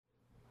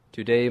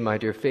Today, my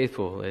dear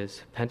faithful,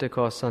 is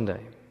Pentecost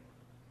Sunday,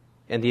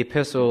 and the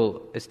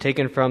epistle is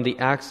taken from the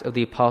Acts of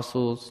the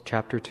Apostles,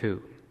 chapter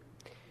 2.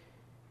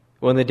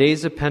 When the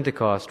days of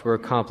Pentecost were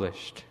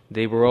accomplished,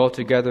 they were all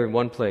together in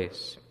one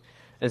place,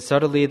 and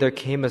suddenly there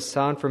came a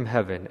sound from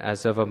heaven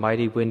as of a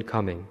mighty wind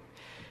coming,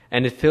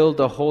 and it filled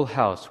the whole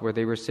house where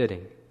they were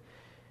sitting.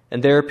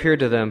 And there appeared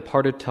to them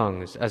parted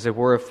tongues, as it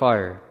were of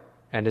fire,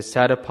 and it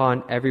sat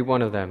upon every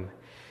one of them,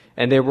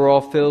 and they were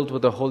all filled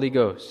with the Holy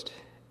Ghost.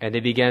 And they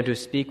began to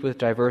speak with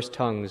diverse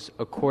tongues,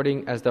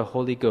 according as the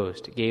Holy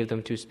Ghost gave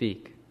them to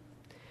speak.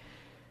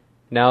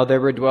 Now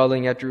there were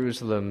dwelling at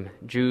Jerusalem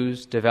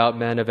Jews, devout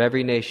men of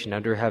every nation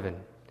under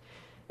heaven.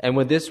 And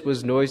when this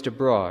was noised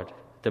abroad,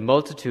 the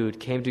multitude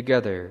came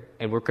together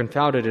and were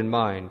confounded in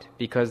mind,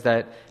 because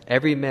that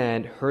every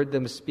man heard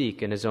them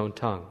speak in his own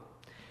tongue.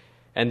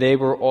 And they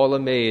were all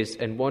amazed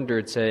and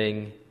wondered,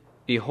 saying,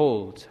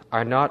 Behold,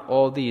 are not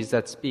all these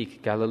that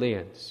speak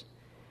Galileans?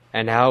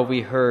 And how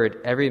we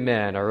heard every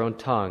man our own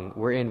tongue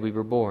wherein we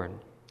were born.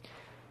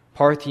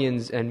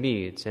 Parthians and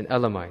Medes and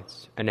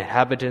Elamites, and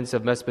inhabitants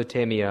of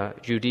Mesopotamia,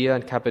 Judea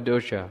and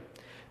Cappadocia,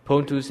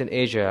 Pontus and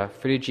Asia,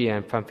 Phrygia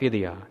and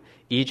Pamphylia,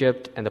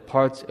 Egypt and the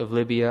parts of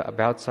Libya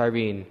about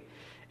Cyrene,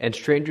 and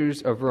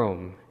strangers of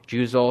Rome,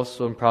 Jews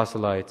also and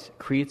proselytes,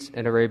 Cretes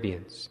and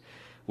Arabians.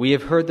 We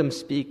have heard them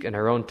speak in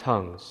our own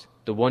tongues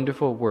the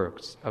wonderful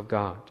works of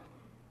God.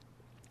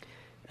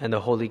 And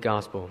the Holy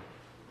Gospel,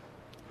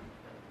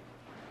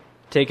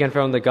 taken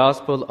from the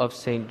Gospel of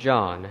St.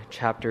 John,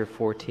 chapter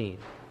 14.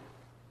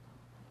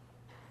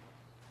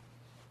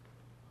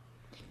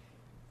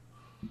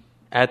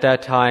 At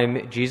that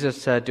time,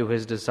 Jesus said to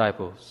his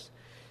disciples,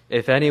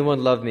 If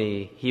anyone love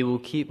me, he will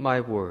keep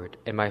my word,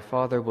 and my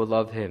Father will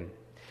love him,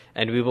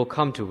 and we will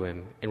come to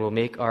him, and will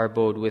make our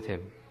abode with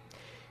him.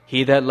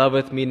 He that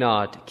loveth me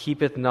not,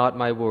 keepeth not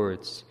my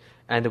words,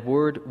 and the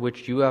word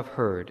which you have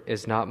heard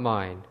is not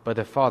mine, but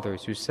the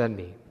Father's who sent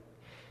me.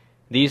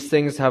 These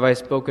things have I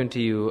spoken to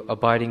you,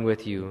 abiding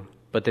with you.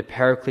 But the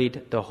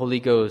Paraclete, the Holy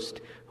Ghost,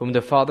 whom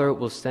the Father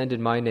will send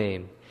in my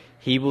name,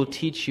 he will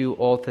teach you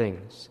all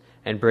things,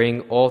 and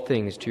bring all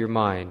things to your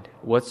mind,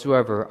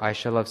 whatsoever I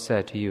shall have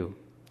said to you.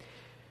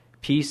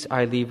 Peace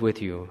I leave with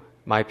you,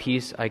 my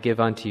peace I give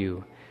unto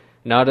you.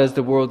 Not as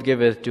the world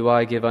giveth do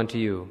I give unto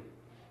you.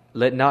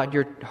 Let not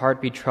your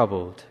heart be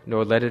troubled,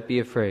 nor let it be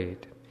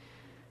afraid.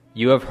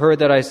 You have heard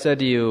that I said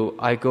to you,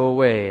 I go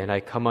away, and I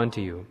come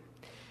unto you.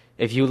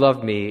 If you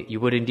loved me, you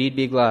would indeed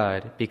be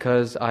glad,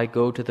 because I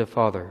go to the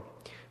Father,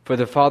 for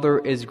the Father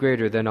is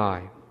greater than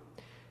I.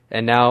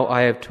 And now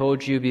I have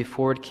told you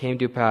before it came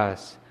to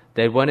pass,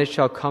 that when it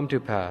shall come to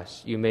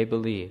pass, you may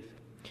believe.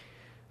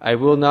 I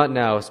will not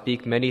now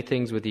speak many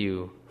things with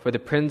you, for the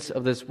prince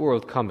of this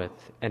world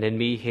cometh, and in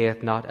me he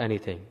hath not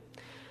anything.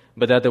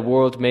 But that the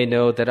world may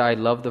know that I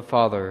love the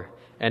Father,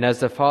 and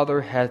as the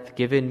Father hath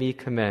given me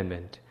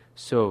commandment,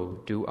 so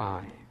do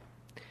I.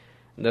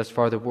 And thus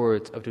far the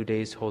words of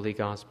today's Holy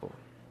Gospel.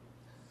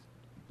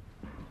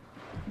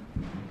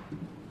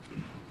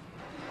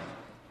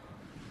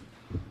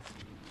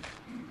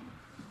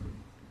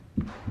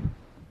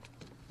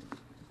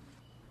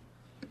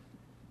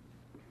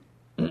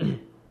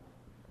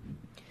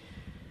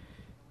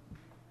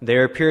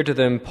 There appeared to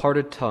them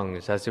parted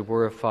tongues, as it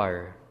were of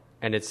fire,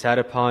 and it sat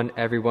upon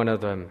every one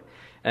of them,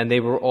 and they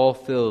were all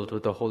filled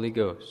with the Holy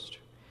Ghost.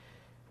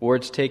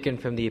 Words taken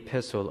from the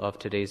epistle of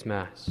today's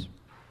Mass.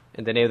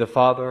 In the name of the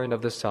Father, and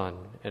of the Son,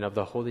 and of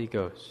the Holy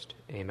Ghost.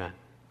 Amen.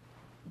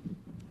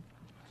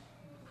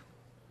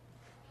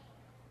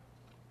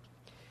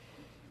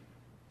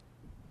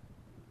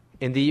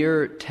 In the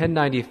year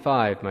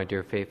 1095, my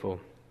dear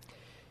faithful,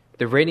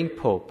 the reigning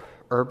Pope,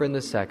 Urban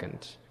II,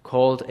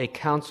 called a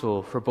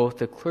council for both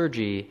the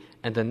clergy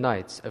and the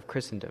knights of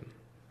Christendom.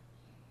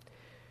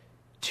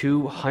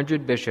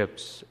 200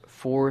 bishops,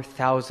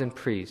 4,000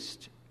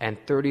 priests, and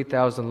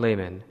 30,000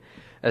 laymen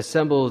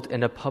assembled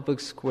in a public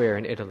square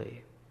in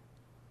Italy.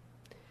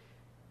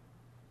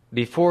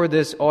 Before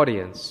this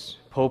audience,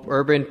 Pope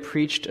Urban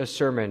preached a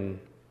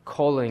sermon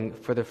calling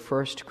for the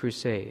First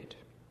Crusade.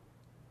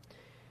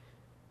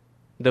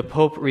 The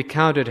Pope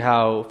recounted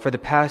how, for the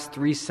past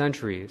 3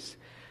 centuries,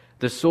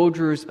 the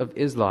soldiers of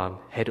Islam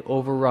had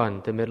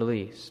overrun the Middle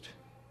East.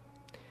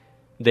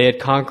 They had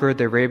conquered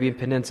the Arabian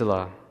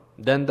Peninsula,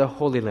 then the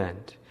Holy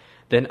Land,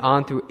 then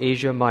on through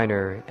Asia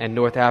Minor and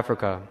North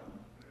Africa.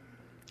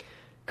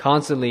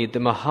 Constantly, the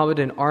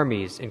Mohammedan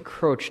armies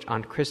encroached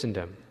on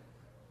Christendom.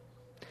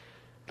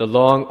 The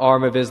long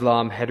arm of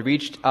Islam had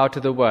reached out to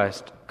the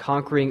west,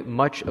 conquering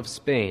much of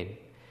Spain,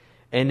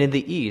 and in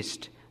the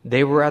east,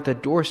 they were at the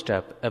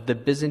doorstep of the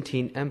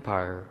Byzantine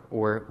Empire,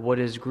 or what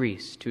is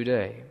Greece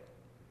today.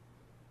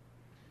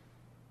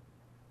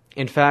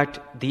 In fact,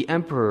 the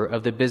emperor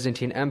of the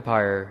Byzantine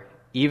Empire,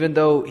 even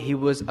though he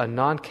was a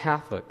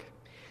non-Catholic,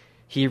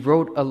 he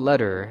wrote a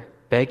letter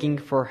begging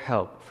for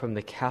help from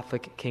the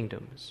Catholic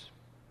kingdoms.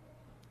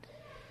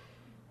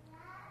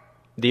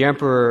 The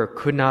emperor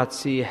could not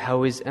see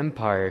how his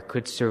empire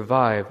could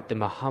survive the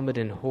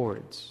Mohammedan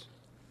hordes.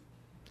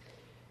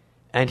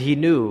 And he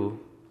knew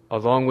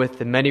along with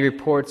the many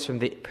reports from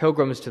the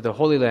pilgrims to the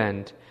Holy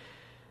Land,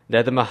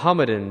 that the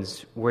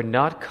Mohammedans were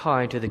not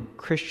kind to the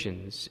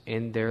Christians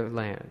in their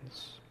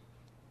lands.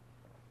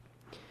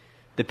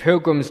 The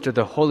pilgrims to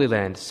the Holy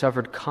Land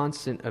suffered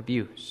constant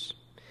abuse.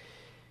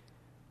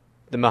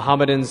 The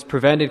Mohammedans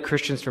prevented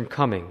Christians from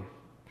coming,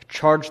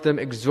 charged them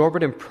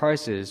exorbitant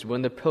prices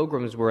when the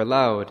pilgrims were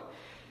allowed,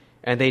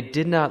 and they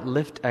did not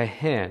lift a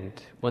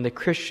hand when the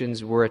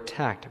Christians were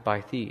attacked by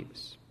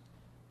thieves.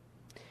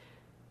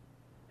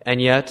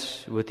 And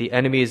yet, with the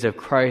enemies of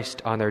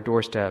Christ on their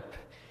doorstep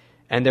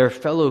and their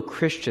fellow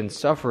Christians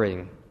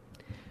suffering,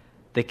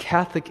 the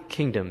Catholic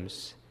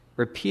kingdoms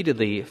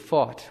repeatedly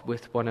fought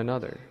with one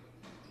another.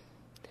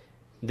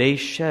 They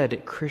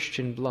shed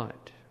Christian blood.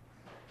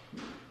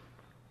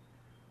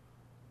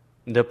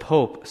 The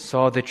Pope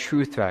saw the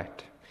true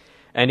threat,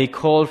 and he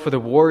called for the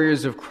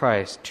warriors of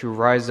Christ to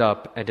rise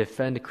up and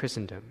defend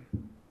Christendom.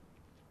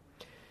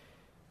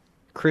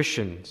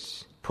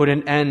 Christians, put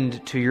an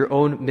end to your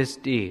own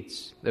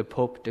misdeeds, the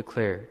Pope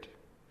declared.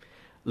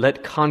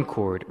 Let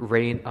concord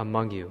reign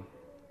among you.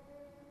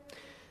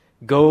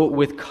 Go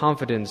with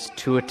confidence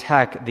to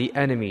attack the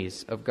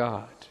enemies of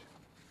God.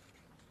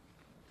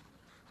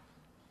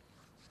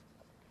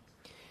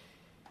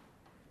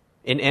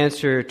 In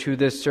answer to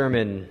this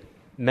sermon,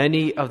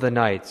 many of the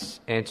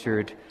knights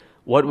answered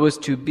what was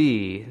to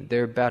be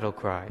their battle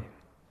cry,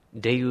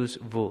 Deus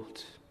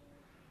vult,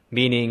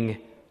 meaning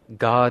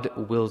God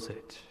wills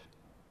it.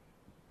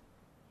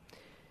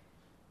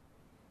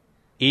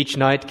 Each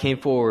knight came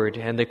forward,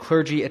 and the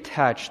clergy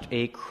attached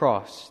a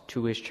cross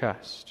to his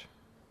chest.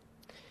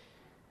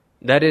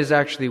 That is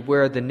actually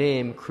where the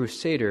name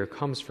Crusader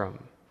comes from,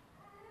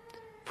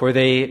 for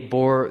they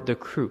bore the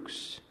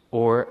crux,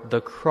 or the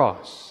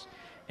cross,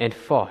 and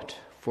fought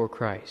for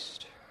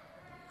Christ.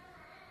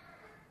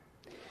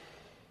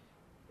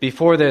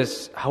 Before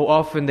this, how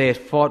often they had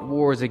fought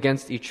wars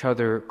against each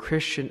other,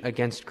 Christian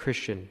against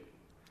Christian.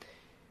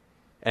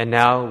 And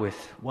now, with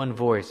one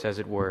voice, as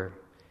it were,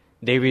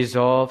 they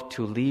resolved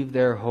to leave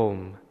their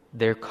home,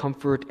 their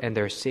comfort, and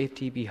their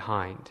safety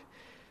behind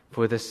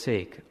for the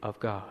sake of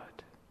God.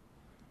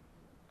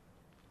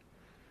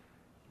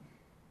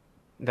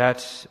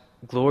 That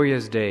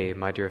glorious day,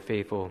 my dear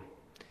faithful,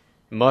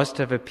 must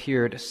have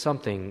appeared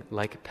something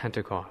like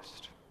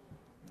Pentecost.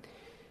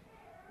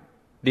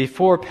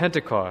 Before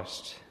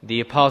Pentecost, the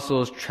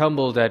apostles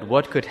trembled at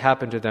what could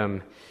happen to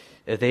them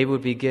if they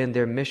would begin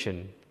their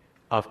mission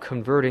of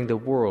converting the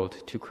world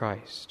to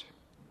Christ.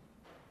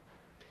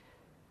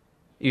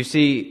 You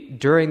see,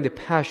 during the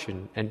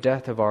passion and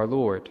death of our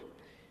Lord,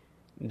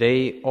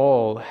 they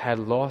all had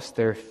lost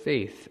their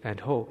faith and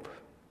hope.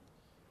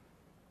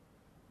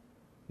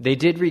 They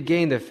did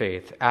regain the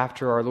faith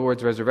after our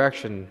Lord's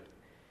resurrection,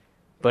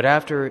 but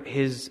after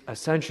his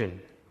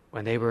ascension,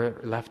 when they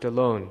were left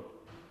alone,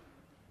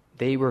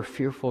 they were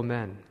fearful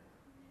men.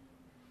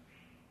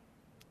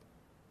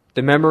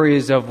 The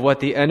memories of what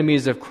the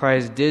enemies of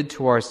Christ did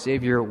to our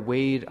Savior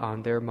weighed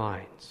on their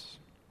minds.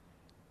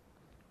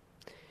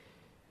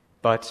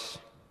 But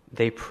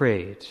they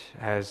prayed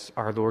as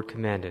our Lord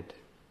commanded.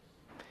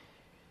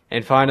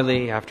 And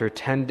finally, after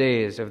 10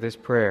 days of this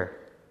prayer,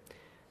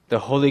 the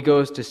Holy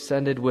Ghost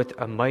descended with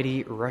a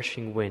mighty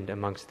rushing wind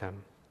amongst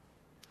them.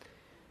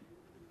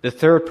 The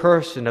third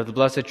person of the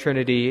Blessed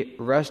Trinity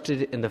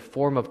rested in the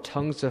form of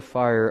tongues of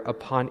fire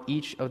upon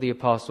each of the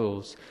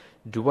apostles,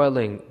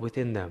 dwelling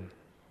within them.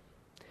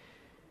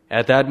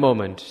 At that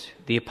moment,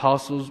 the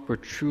apostles were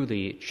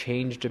truly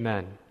changed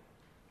men.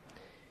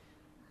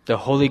 The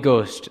Holy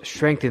Ghost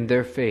strengthened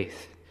their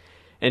faith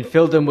and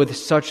filled them with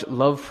such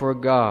love for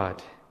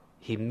God,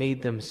 he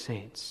made them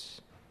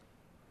saints.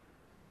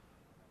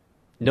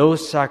 No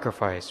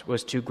sacrifice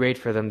was too great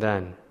for them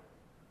then.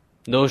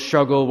 No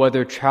struggle,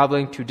 whether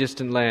traveling to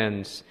distant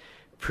lands,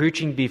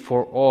 preaching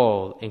before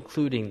all,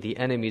 including the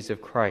enemies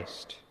of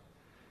Christ,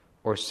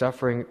 or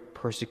suffering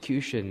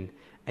persecution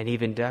and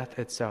even death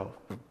itself.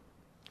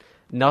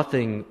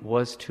 Nothing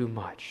was too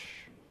much.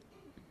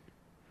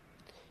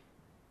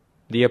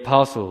 The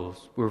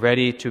apostles were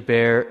ready to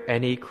bear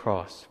any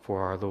cross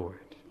for our Lord.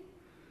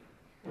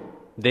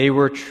 They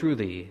were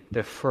truly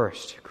the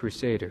first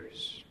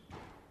crusaders.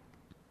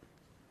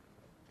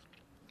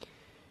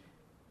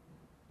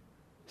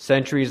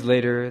 Centuries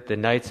later, the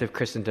knights of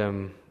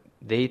Christendom,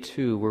 they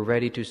too were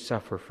ready to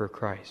suffer for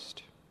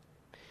Christ.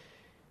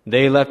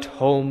 They left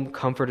home,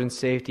 comfort, and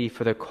safety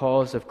for the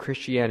cause of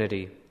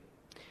Christianity.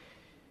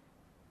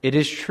 It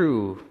is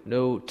true,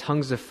 no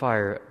tongues of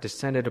fire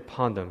descended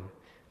upon them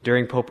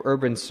during Pope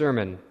Urban's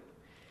sermon.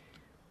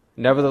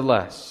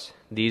 Nevertheless,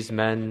 these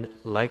men,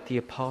 like the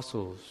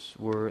apostles,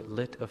 were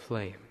lit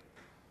aflame.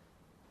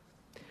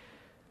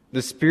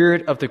 The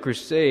spirit of the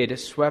crusade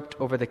swept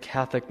over the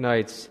Catholic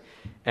knights,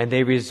 and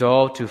they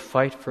resolved to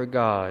fight for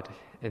God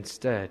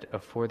instead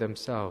of for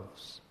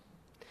themselves.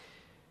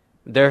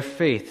 Their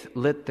faith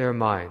lit their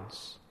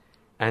minds,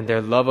 and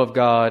their love of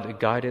God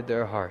guided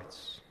their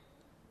hearts.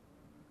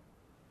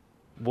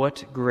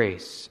 What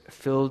grace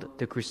filled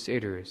the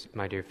crusaders,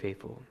 my dear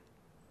faithful?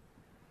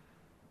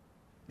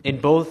 In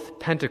both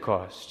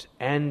Pentecost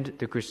and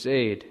the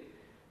crusade,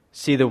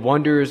 see the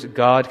wonders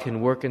God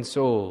can work in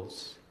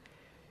souls,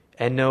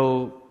 and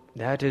know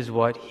that is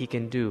what He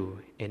can do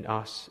in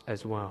us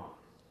as well.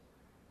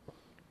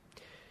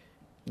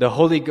 The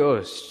Holy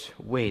Ghost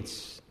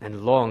waits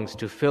and longs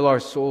to fill our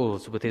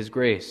souls with His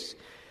grace,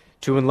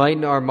 to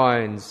enlighten our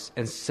minds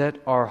and set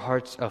our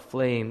hearts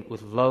aflame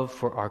with love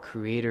for our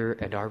Creator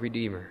and our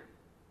Redeemer.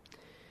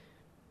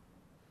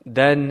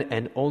 Then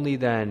and only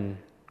then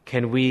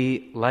can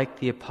we, like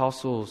the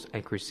apostles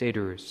and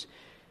crusaders,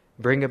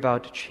 bring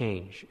about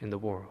change in the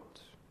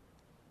world.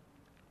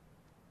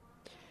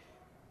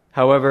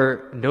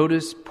 However,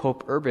 notice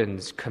Pope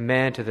Urban's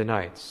command to the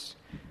knights,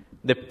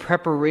 the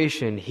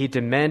preparation he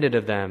demanded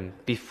of them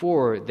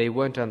before they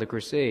went on the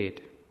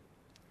crusade.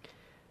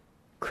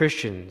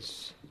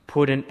 Christians,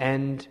 put an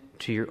end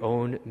to your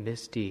own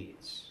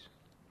misdeeds.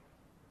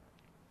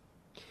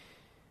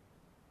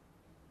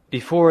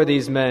 Before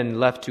these men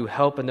left to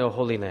help in the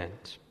Holy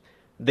Land,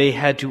 they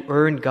had to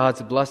earn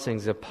God's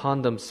blessings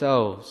upon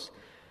themselves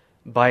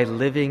by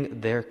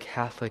living their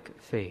Catholic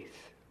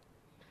faith.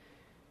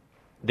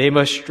 They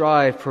must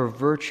strive for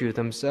virtue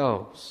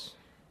themselves.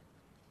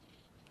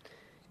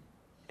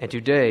 And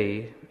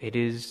today, it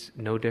is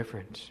no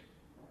different.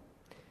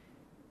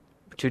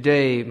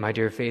 Today, my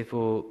dear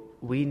faithful,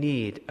 we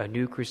need a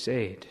new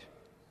crusade.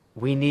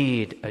 We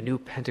need a new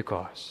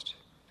Pentecost.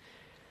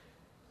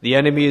 The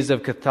enemies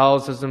of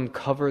Catholicism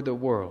cover the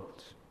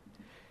world.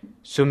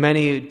 So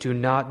many do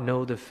not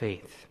know the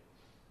faith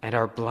and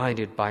are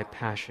blinded by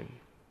passion.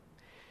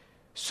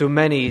 So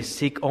many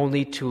seek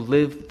only to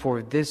live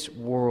for this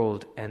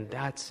world, and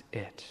that's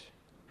it.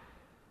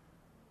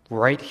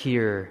 Right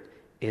here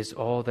is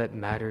all that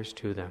matters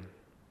to them.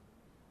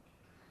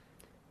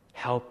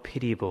 How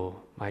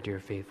pitiable, my dear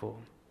faithful.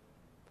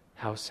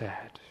 How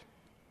sad.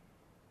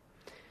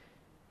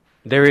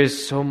 There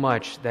is so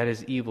much that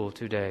is evil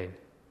today.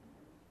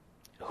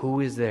 Who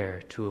is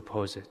there to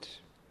oppose it?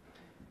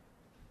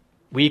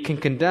 We can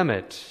condemn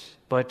it,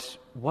 but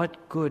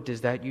what good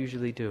does that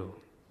usually do?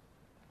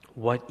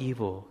 What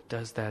evil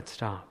does that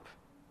stop?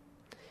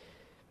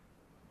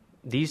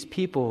 These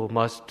people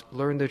must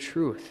learn the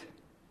truth.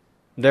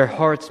 Their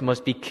hearts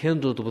must be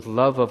kindled with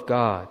love of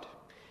God,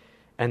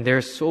 and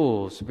their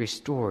souls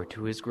restored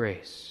to His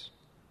grace.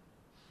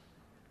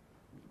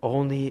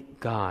 Only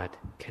God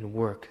can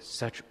work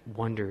such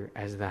wonder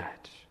as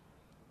that.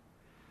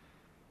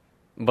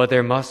 But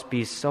there must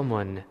be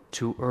someone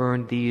to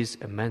earn these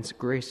immense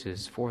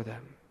graces for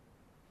them.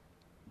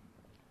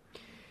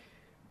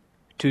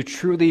 To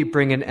truly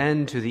bring an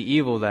end to the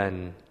evil,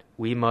 then,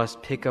 we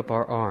must pick up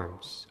our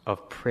arms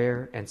of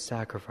prayer and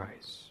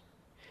sacrifice.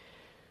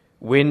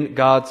 Win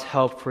God's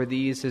help for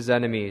these His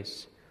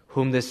enemies,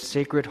 whom the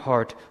Sacred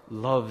Heart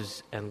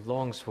loves and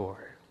longs for.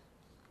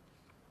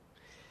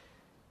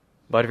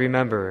 But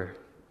remember,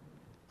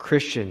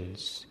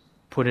 Christians,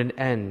 put an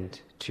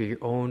end to your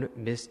own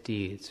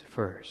misdeeds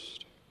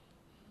first.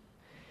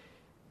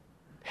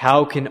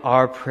 How can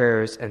our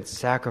prayers and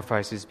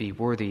sacrifices be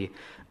worthy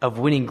of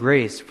winning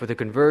grace for the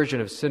conversion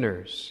of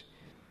sinners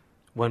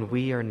when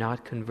we are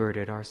not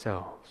converted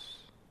ourselves?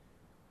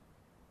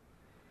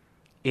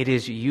 It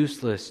is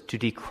useless to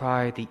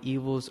decry the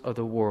evils of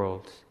the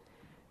world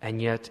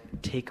and yet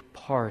take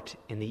part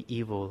in the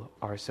evil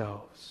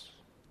ourselves.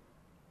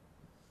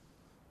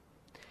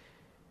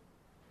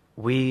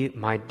 We,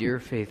 my dear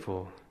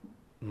faithful,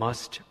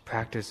 must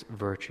practice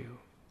virtue.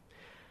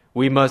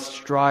 We must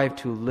strive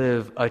to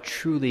live a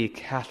truly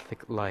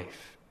Catholic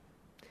life.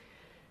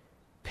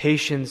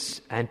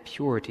 Patience and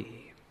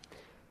purity,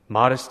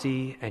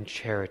 modesty and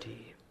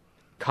charity,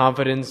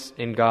 confidence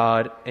in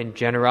God and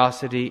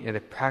generosity in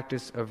the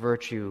practice of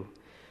virtue,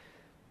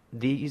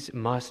 these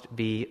must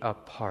be a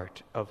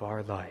part of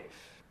our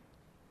life.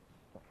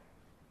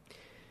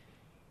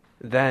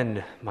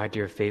 Then, my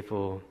dear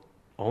faithful,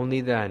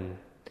 only then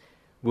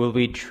will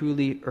we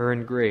truly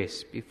earn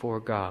grace before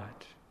God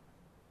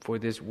for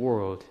this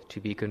world to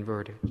be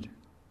converted.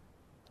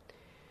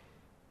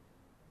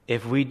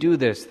 If we do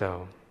this,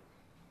 though,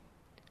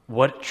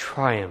 what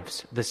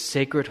triumphs the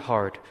Sacred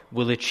Heart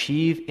will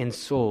achieve in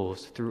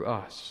souls through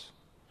us.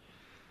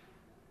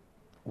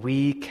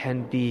 We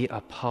can be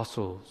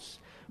apostles,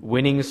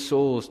 winning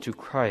souls to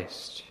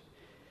Christ.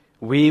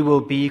 We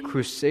will be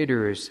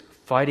crusaders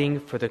fighting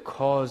for the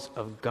cause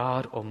of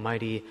God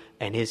Almighty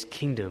and His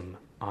kingdom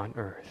on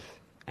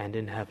earth and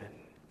in heaven.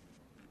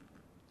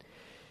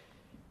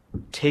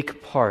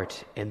 Take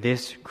part in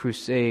this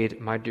crusade,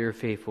 my dear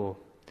faithful,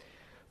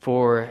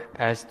 for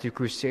as the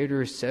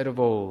crusaders said of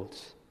old,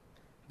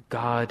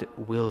 God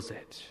wills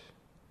it.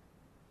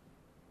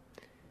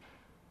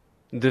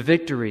 The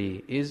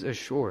victory is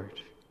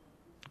assured.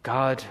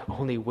 God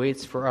only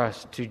waits for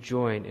us to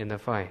join in the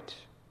fight.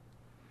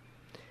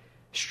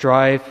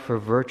 Strive for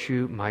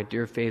virtue, my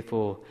dear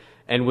faithful,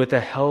 and with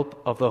the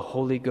help of the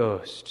Holy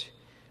Ghost,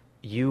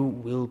 you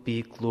will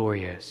be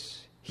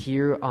glorious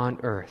here on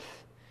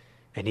earth,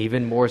 and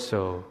even more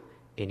so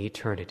in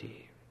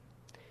eternity.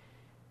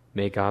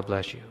 May God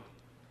bless you.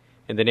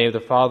 In the name of the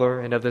Father,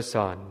 and of the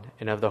Son,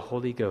 and of the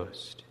Holy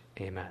Ghost.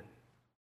 Amen.